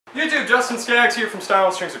YouTube, Justin Skaggs here from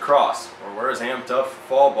Stylin Strings Lacrosse, or we're as amped up for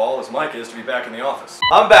fall ball as Mike is to be back in the office.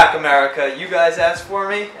 I'm back, America. You guys asked for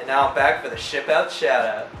me, and now I'm back for the ship out shout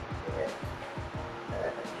out.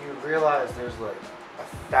 You realize there's like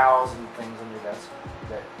 1,000 things on your desk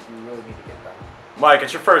that you really need to get done. Mike,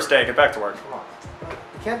 it's your first day. Get back to work. Come on.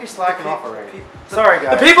 You can't be slacking off already. Sorry,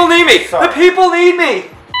 guys. The people need me! Sorry. The people need me!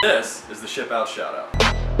 This is the ship out shout out.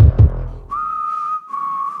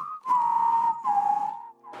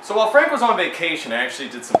 So while Frank was on vacation, I actually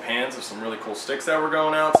did some pans of some really cool sticks that were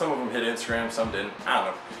going out. Some of them hit Instagram, some didn't. I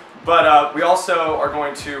don't know. But we also are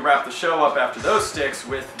going to wrap the show up after those sticks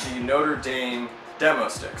with the Notre Dame demo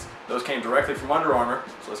sticks. Those came directly from Under Armour,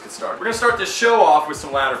 so let's get started. We're going to start this show off with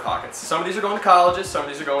some ladder pockets. Some of these are going to colleges, some of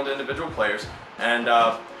these are going to individual players. And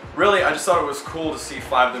really, I just thought it was cool to see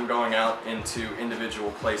 5 of them going out into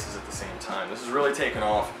individual places at the same time. This is really taken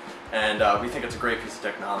off, and we think it's a great piece of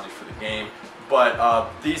technology for the game. But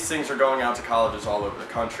these things are going out to colleges all over the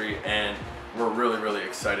country, and we're really, really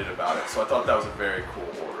excited about it. So I thought that was a very cool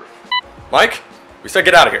order. Mike, we said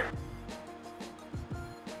get out of here.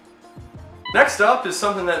 Next up is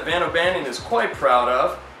something that Van O'Bannon is quite proud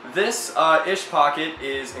of. This ish pocket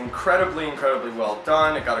is incredibly well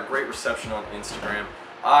done. It got a great reception on Instagram.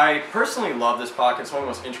 I personally love this pocket. It's one of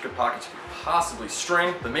the most intricate pockets you could possibly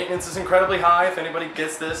string. The maintenance is incredibly high. If anybody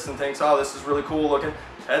gets this and thinks, oh, this is really cool looking,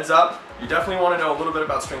 heads up. You definitely want to know a little bit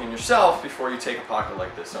about stringing yourself before you take a pocket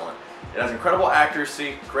like this on. It has incredible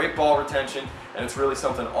accuracy, great ball retention, and it's really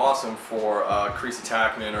something awesome for crease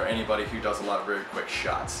attackmen or anybody who does a lot of very quick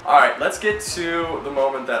shots. All right, let's get to the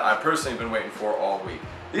moment that I personally have been waiting for all week.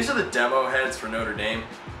 These are the demo heads for Notre Dame.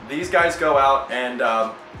 These guys go out and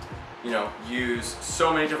use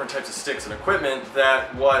so many different types of sticks and equipment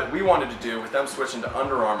that what we wanted to do with them switching to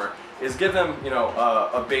Under Armour is give them,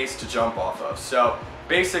 a base to jump off of. So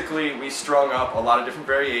basically, we strung up a lot of different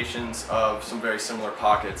variations of some very similar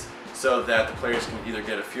pockets so that the players can either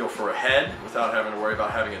get a feel for a head without having to worry about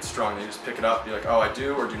having it strung. They just pick it up, be like, oh, I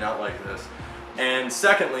do or do not like this. And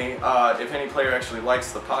secondly, if any player actually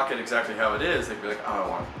likes the pocket exactly how it is, they'd be like, oh, I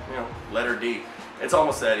want, letter D. It's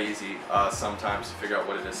almost that easy sometimes to figure out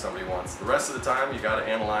what it is somebody wants. The rest of the time, you got to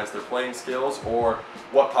analyze their playing skills or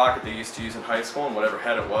what pocket they used to use in high school and whatever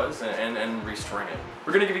head it was, and restring it.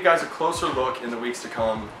 We're going to give you guys a closer look in the weeks to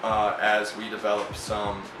come as we develop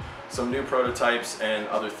some new prototypes and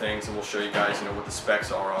other things, and we'll show you guys what the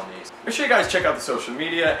specs are on these. Make sure you guys check out the social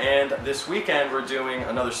media, and this weekend we're doing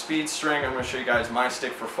another speed string. I'm going to show you guys my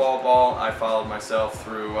stick for fall ball. I followed myself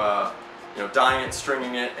through dyeing it,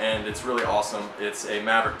 stringing it, and it's really awesome. It's a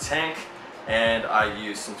Maverick tank, and I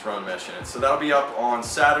use some thrown mesh in it. So that'll be up on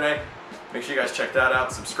Saturday. Make sure you guys check that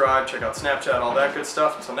out, subscribe, check out Snapchat, all that good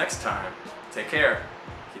stuff. Until next time, take care,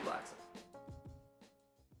 keep laxing.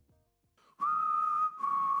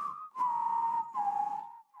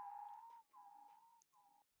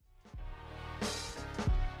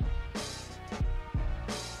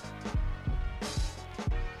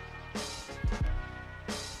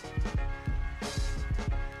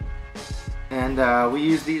 And we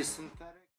use these